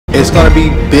it's gonna be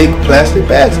big plastic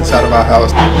bags inside of our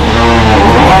house.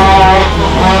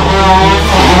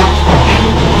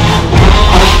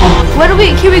 What do we?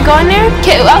 Can we go in there?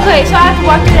 Okay, so I have to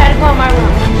walk through that and go in my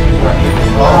room.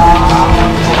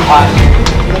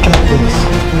 Look at this.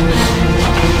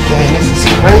 Dang, this is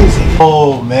crazy.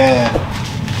 Oh man.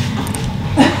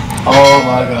 Oh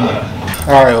my god.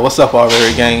 Alright, what's up,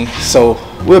 Albury Gang? So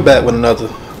we're back with another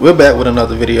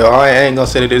video. I ain't gonna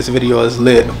say that this video is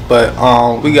lit, but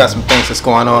we got some things that's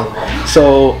going on.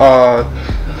 So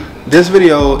this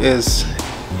video is,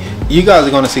 you guys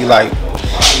are gonna see, like,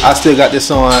 I still got this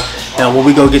on, and when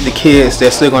we go get the kids,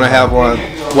 they're still gonna have on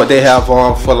what they have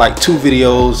on for like 2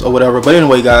 videos or whatever. But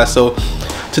anyway, guys, so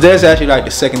today's actually like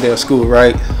the second day of school,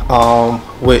 right?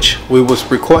 Which we was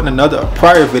recording another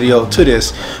prior video to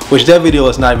this, which that video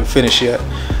is not even finished yet.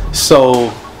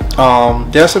 So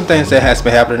there's some things that has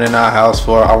been happening in our house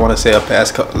for, I want to say,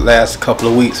 last couple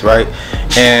of weeks, right?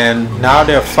 And now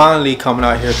they're finally coming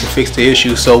out here to fix the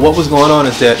issue. So what was going on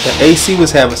is that the AC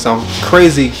was having some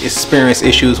crazy experience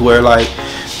issues where, like,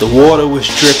 the water was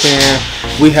dripping.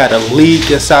 We had a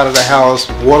leak inside of the house.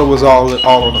 Water was all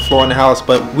on the floor in the house,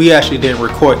 but we actually didn't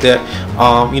record that.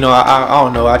 You know, I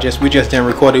don't know. We just didn't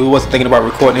record it. We wasn't thinking about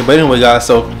recording it. But anyway, guys,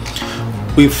 so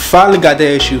we finally got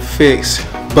that issue fixed,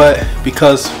 but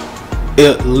because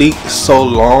it leaked so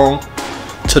long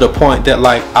to the point that,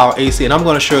 like, our AC, and I'm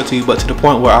going to show it to you, but to the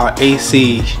point where our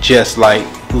AC just like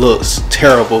looks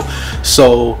terrible.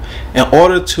 So in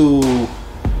order to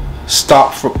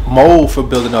stop mold from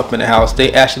building up in the house,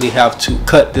 they actually have to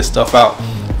cut this stuff out.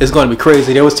 It's going to be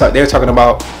crazy. They were talking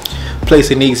about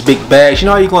placing these big bags. You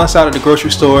know how you go inside of the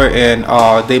grocery store and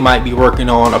they might be working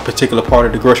on a particular part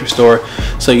of the grocery store,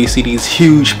 so you see these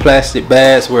huge plastic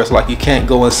bags where it's like you can't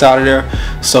go inside of there.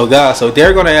 So guys, so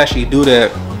they're going to actually do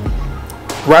that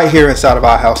right here inside of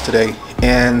our house today,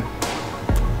 and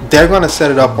they're going to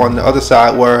set it up on the other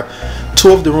side where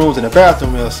 2 of the rooms in the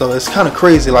bathroom is. So it's kind of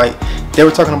crazy. Like, they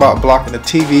were talking about blocking the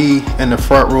TV in the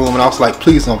front room, and I was like,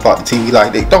 please don't block the TV.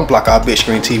 Like, they don't block our big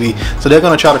screen TV. So they're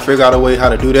gonna try to figure out a way how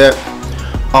to do that.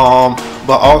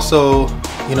 But also,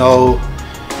 you know,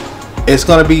 it's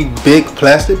gonna be big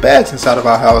plastic bags inside of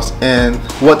our house, and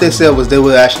what they said was they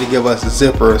would actually give us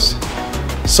zippers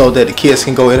so that the kids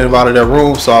can go in and out of their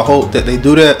room. So I hope that they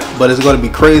do that, but it's going to be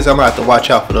crazy. I'm gonna have to watch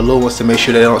out for the little ones to make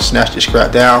sure they don't snatch the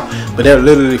scrap down. But they're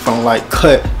literally from, like,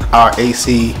 cut our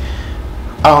AC.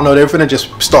 I don't know, they're finna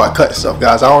just start cutting stuff,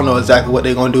 guys. I don't know exactly what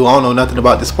they're gonna do. I don't know nothing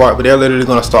about this part, but they're literally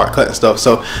gonna start cutting stuff.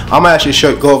 So I'm gonna actually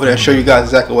go over there and show you guys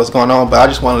exactly what's going on. But I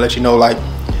just want to let you know, like,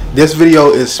 this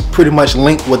video is pretty much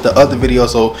linked with the other video,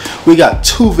 so we got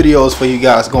 2 videos for you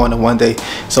guys going in one day.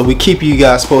 So we keep you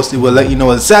guys posted. We'll let you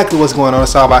know exactly what's going on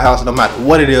inside of our house, no matter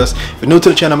what it is. If you're new to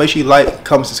the channel, make sure you like,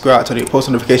 comment, subscribe, turn on your post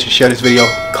notifications, share this video,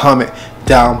 comment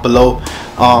down below.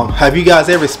 Have you guys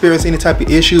ever experienced any type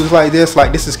of issues like this?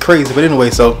 Like, this is crazy. But anyway,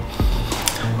 so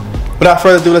without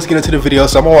further ado, let's get into the video.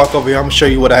 So I'm gonna walk over here, I'm gonna show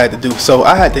you what I had to do. So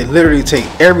I had to literally take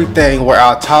everything where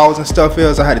our towels and stuff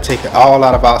is. I had to take it all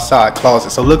out of our side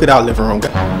closet. So look at our living room,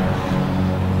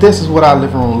 guys. This is what our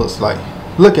living room looks like.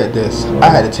 Look at this. I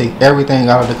had to take everything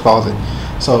out of the closet.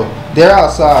 So they're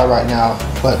outside right now,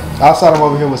 but outside I'm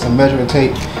over here with some measuring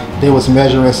tape. They was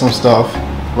measuring some stuff,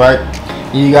 right?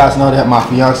 You guys know that my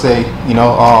fiance, you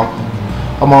know,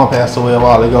 her mom passed away a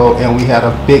while ago, and we had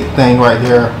a big thing right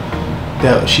here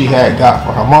that she had got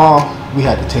for her mom. We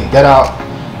had to take that out.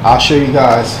 I'll show you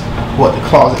guys what the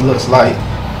closet looks like.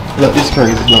 Look, it's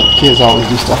crazy. Look, kids always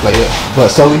do stuff like that. But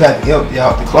so we had to empty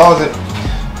out the closet.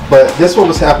 But this is what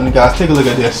was happening, guys. Take a look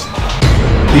at this.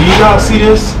 Do you guys see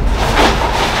this?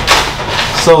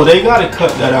 So they gotta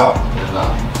cut that out,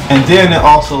 and then it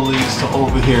also leads to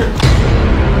over here.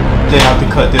 They have to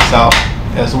cut this out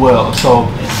as well. So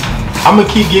I'm gonna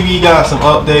keep giving you guys some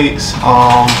updates.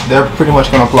 They're pretty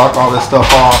much gonna block all this stuff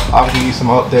off. I'll give you some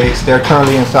updates. They're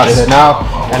currently inside of there now,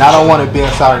 and I don't want to be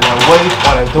inside of their way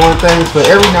while they're doing things, but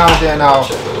every now and then I'll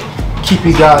keep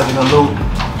you guys in the loop.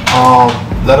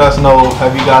 Let us know,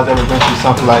 have you guys ever been through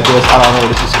something like this? I don't know,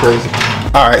 this is crazy.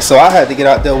 All right, so I had to get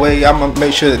out their way. I'm gonna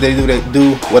make sure that they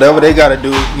do whatever they gotta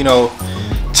do, you know,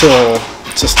 to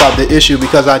stop the issue,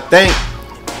 because I think,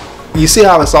 you see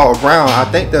how it's all brown, I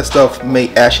think that stuff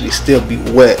may actually still be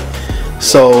wet.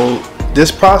 So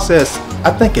this process,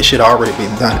 I think it should already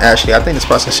been done. Actually, I think this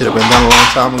process should have been done a long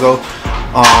time ago.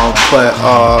 But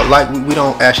like, we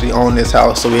don't actually own this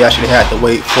house, so we actually had to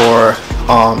wait for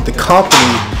the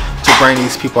company to bring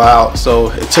these people out.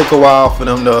 So it took a while for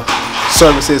them to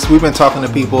services. We've been talking to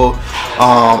people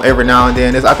every now and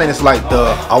then. I think it's like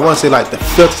I want to say like the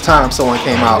 5th time someone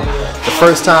came out. The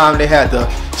first time they had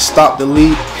to stop the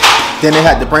leak, then they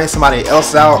had to bring somebody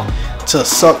else out to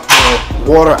suck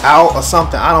the water out or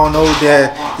something. I don't know.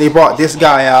 That they brought this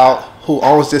guy out who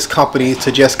owns this company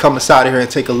to just come inside of here and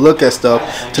take a look at stuff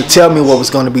to tell me what was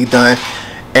going to be done,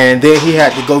 and then he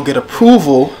had to go get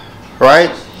approval,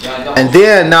 right? And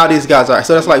then now these guys are,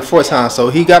 so that's like 4 times.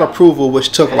 So he got approval, which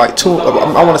took like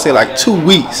I want to say like 2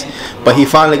 weeks, but he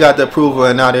finally got the approval,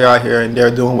 and now they're out here and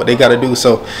they're doing what they got to do.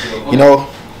 So, you know,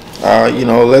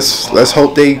 let's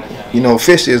hope they,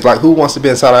 fish is like, who wants to be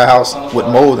inside our house with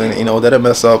mold, and that'll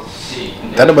mess up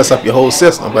your whole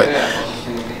system. But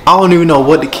I don't even know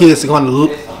what the kids are going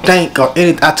to think or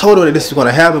anything. I told her that this is going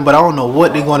to happen, but I don't know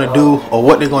what they're going to do or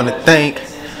what they're going to think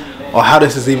or how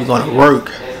this is even going to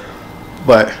work.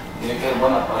 But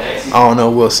I don't know,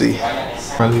 we'll see.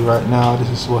 Currently right now, this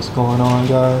is what's going on,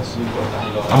 guys.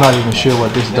 I'm not even sure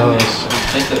what this does.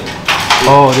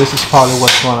 Oh, this is probably what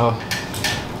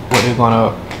they're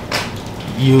gonna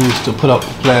use to put up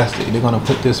the plastic. They're gonna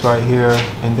put this right here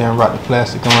and then wrap the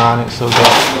plastic around it so that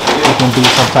it can be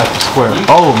some type of square.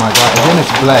 Oh my god, and then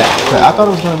it's black. I thought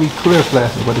it was gonna be clear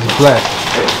plastic, but it's black.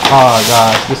 Oh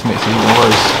guys, this makes it even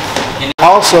worse.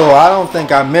 Also, I don't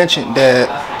think I mentioned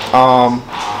that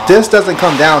this doesn't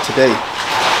come down today.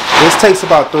 This takes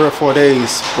about 3 or 4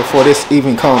 days before this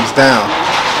even comes down.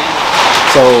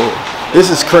 So this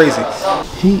is crazy.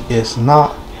 He is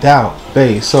knocked out,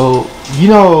 babe. So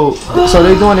so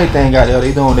they doing their thing out there.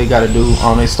 They doing what they gotta do.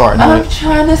 They starting. I'm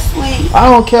trying to sleep. I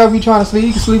don't care if you're trying to sleep.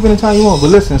 You can sleep anytime you want. But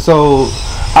listen, so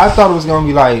I thought it was gonna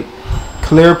be like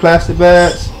clear plastic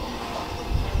bags.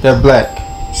 They're black.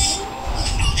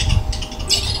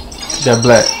 They're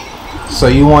black. So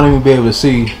you won't even be able to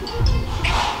see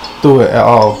through it at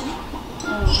all.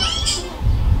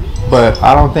 But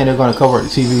I don't think they're going to cover the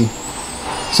TV.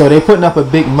 So they're putting up a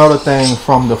big metal thing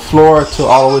from the floor to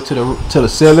all the way to the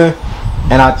ceiling,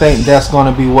 and I think that's going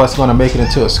to be what's going to make it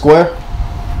into a square.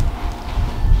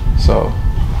 So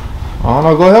I don't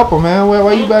know. Go help them, man.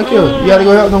 Why you back here? You got to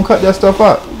go help them cut that stuff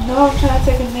up. No, I'm trying to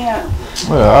take a nap.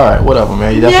 Well, all right, whatever,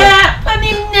 man. Nap. I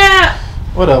need a nap.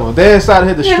 Whatever. They inside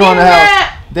here destroying the house.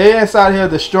 They inside here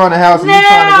destroying the house, and you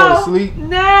trying to go to sleep?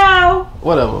 No.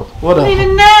 Whatever. I need a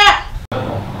nap.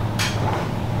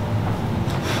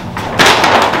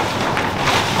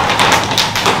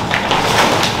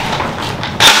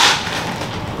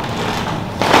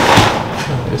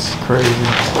 It's crazy.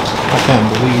 I can't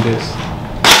believe this.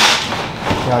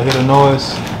 Y'all hear the noise?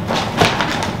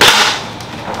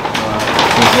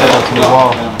 Step up to the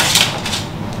wall.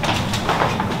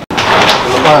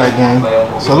 Alright, gang.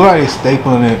 So look like they're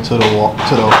stapling it to the wall,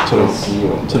 to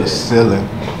the ceiling.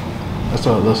 That's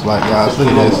what it looks like, guys. Look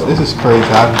at this. This is crazy.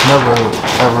 I've never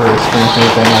ever experienced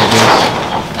anything like this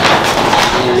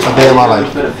a day in my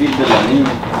life. This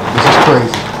is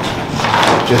crazy.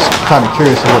 Just kind of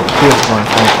curious of what the kids are going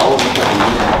to think.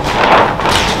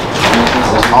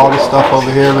 There's all this stuff over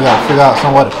here. We got to figure out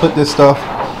somewhere to put this stuff.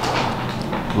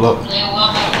 Look.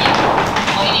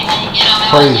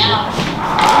 Crazy.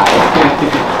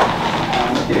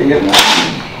 Yeah,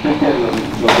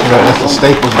 that's the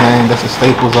Staples, gang. That's the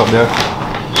Staples up there.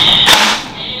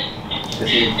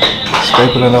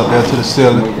 Stapling up there to the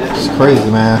ceiling. It's crazy,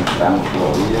 man.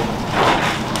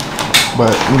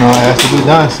 But, it has to be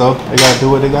done, so they gotta do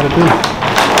what they gotta do.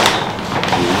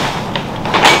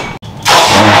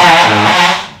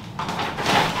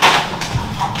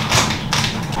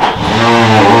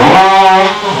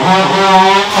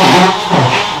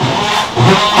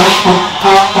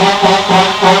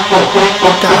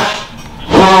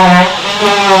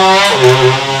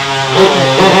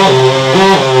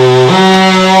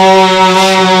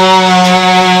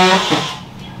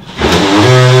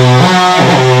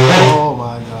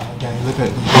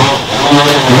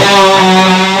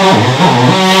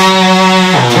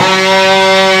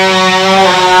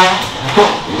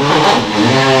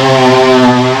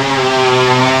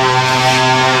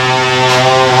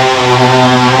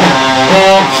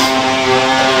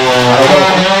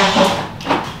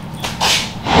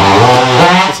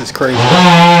 This is crazy.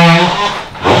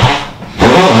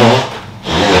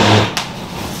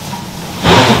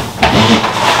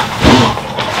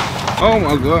 Oh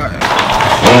my god.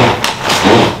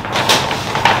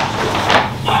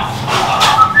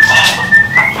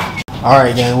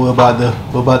 Alright, gang, we're about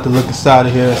to look inside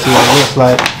of here and see what it looks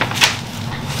like.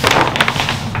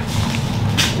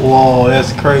 Whoa,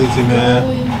 that's crazy, man.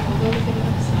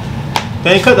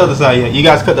 They ain't cut the other side yet. You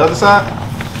guys cut the other side?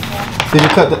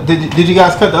 Did you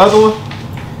guys cut the other one?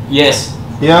 Yes.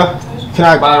 Yeah? Can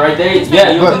I? Right there?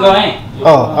 Yeah, you can go in.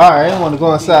 Oh, alright. I don't want to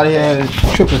go inside here and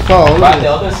trip and fall. Right, the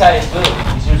other side is good.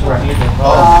 It's just right here.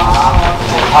 Oh.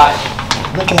 Hot.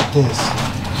 Look at this.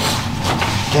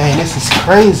 Dang, this is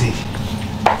crazy.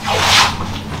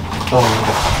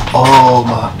 Oh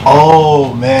my,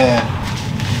 oh man.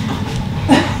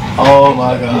 Oh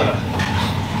my god.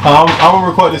 I'm gonna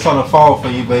record this on the phone for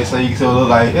you, babe, so you can see what it look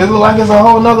like. It look like it's a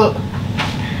whole nother.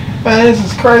 Man, this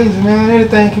is crazy, man.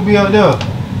 Anything could be up there.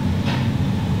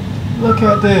 Look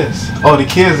at this. Oh, the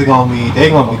kids are gonna be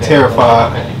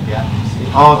terrified.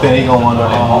 I don't think they gonna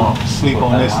wanna sleep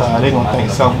on this side. They gonna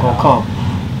think something gonna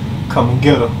come and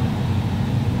get them.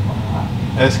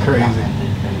 That's crazy.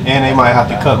 And they might have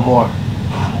to cut more.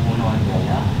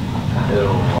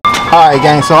 Alright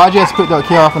gang, so I just picked up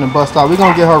Ky'arra from the bus stop. We're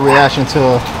gonna get her reaction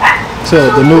to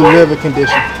the new liver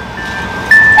condition.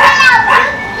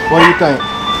 What do you think?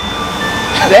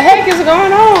 The heck is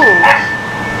going on?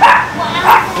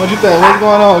 What do you think? What's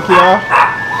going on, Ky'arra?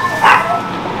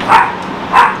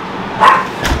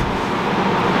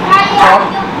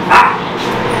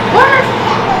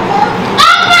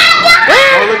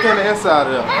 Go look in the inside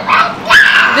of it.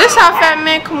 This how Fat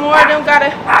Man Ky'arra them gotta.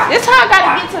 This how I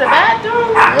gotta get to the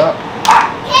bathroom. Yep.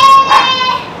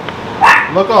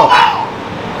 Look up.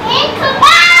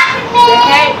 The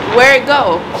heck, where it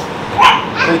go?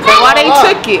 Why they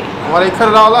took it? Why they cut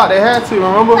it all out? They had to,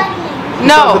 remember?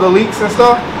 Because of the No. leaks and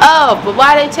stuff. Oh, but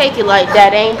why they take it like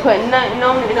that? They ain't putting nothing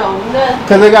on it, no nothing.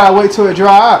 Because they gotta wait till it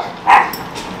dry out.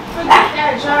 Forget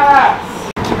that job.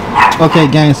 Okay,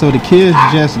 gang, so the kids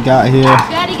just got here.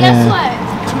 Daddy, guess what?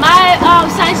 My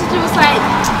science teacher was like,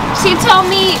 she told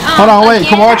me. Hold on, wait.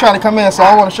 again, Ky'arra trying to come in, so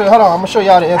I want to show you. Hold on, I'm gonna show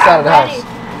y'all the inside of the house.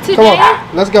 Today, Come on,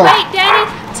 let's go. Wait, Daddy,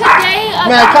 today.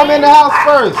 Man, come in the house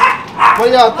first. What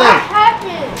do y'all What think?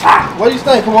 happened? What do you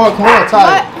think? Come on,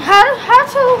 Tyler. How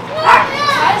to?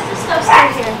 Why is this stuff still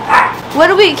here? What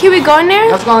do we? Can we go in there?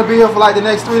 That's gonna be here for like the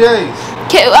next 3 days.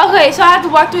 Okay, so I have to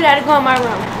walk through that to go in my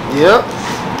room. Yep.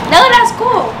 No, that's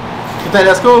cool. You think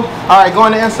that's cool? All right, go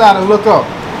on the inside and look up.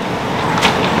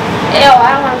 Ew,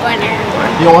 I don't want to go in there anymore.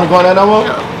 You don't want to go in there no more?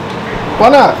 No. Why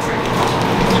not?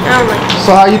 I don't like it.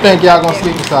 So how you think y'all gonna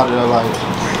sleep inside of there, like?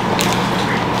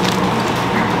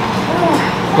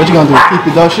 What you gonna do? Keep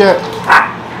your door shut?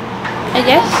 I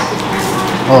guess.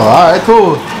 Oh, all right,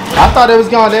 cool. I thought they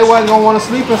wasn't gonna want to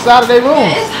sleep inside of their room.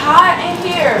 It's hot in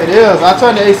here. It is. I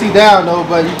turned the AC down though,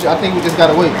 but I think we just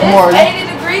gotta wait. Come on. 80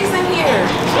 degrees in here.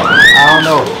 I don't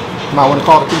know. Might want to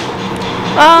call the people.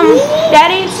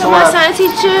 Daddy, so my science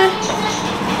teacher,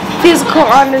 physical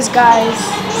honors guys,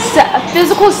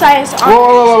 physical science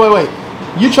honors. Wait.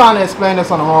 You trying to explain this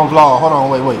on the wrong vlog. Hold on,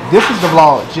 wait. This is the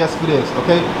vlog just for this,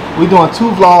 okay? We're doing 2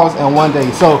 vlogs in 1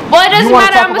 day. So Well, it doesn't you wanna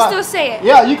matter, talk I'm about- gonna still say it.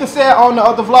 Yeah, you can say it on the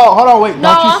other vlog. Hold on, wait.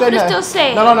 No, Don't you I'm say gonna that. still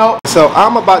say it. No. So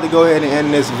I'm about to go ahead and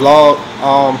end this vlog.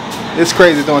 It's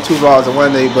crazy doing 2 vlogs in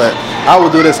 1 day, but I will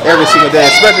do this every single day.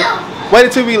 Especially wait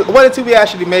until we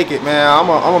actually make it, man. I'm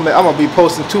gonna be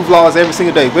posting 2 vlogs every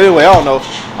single day. But anyway, I don't know.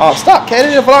 Stop,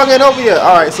 Kaiden, the vlog ain't over yet.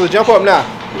 All right, so jump up now.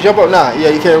 Yeah,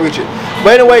 you can't reach it.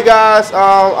 But anyway, guys,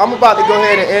 I'm about to go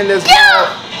ahead and end this vlog.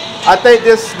 I think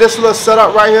this little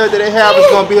setup right here that they have is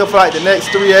gonna be here for like the next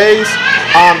 3 days.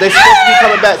 They're supposed to be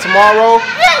coming back tomorrow,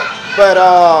 but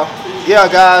yeah,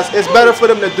 guys, it's better for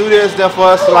them to do this than for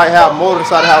us to like have mold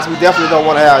inside the house. We definitely don't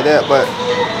want to have that, but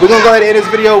we're gonna go ahead and end this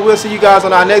video. We'll see you guys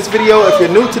on our next video. If you're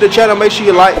new to the channel, make sure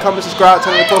you like, comment, subscribe,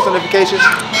 turn on your post notifications,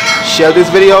 share this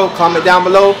video, comment down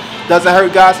below. Doesn't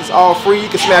hurt, guys. It's all free. You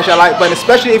can smash that like button,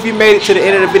 especially if you made it to the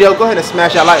end of the video. Go ahead and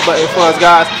smash that like button for us,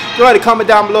 guys. Go ahead and comment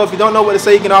down below. If you don't know what to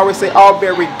say, you can always say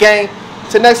Albury Gang.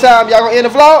 Till next time, y'all gonna end the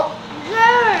vlog?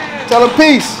 Yeah. Tell them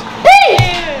peace.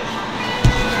 Peace.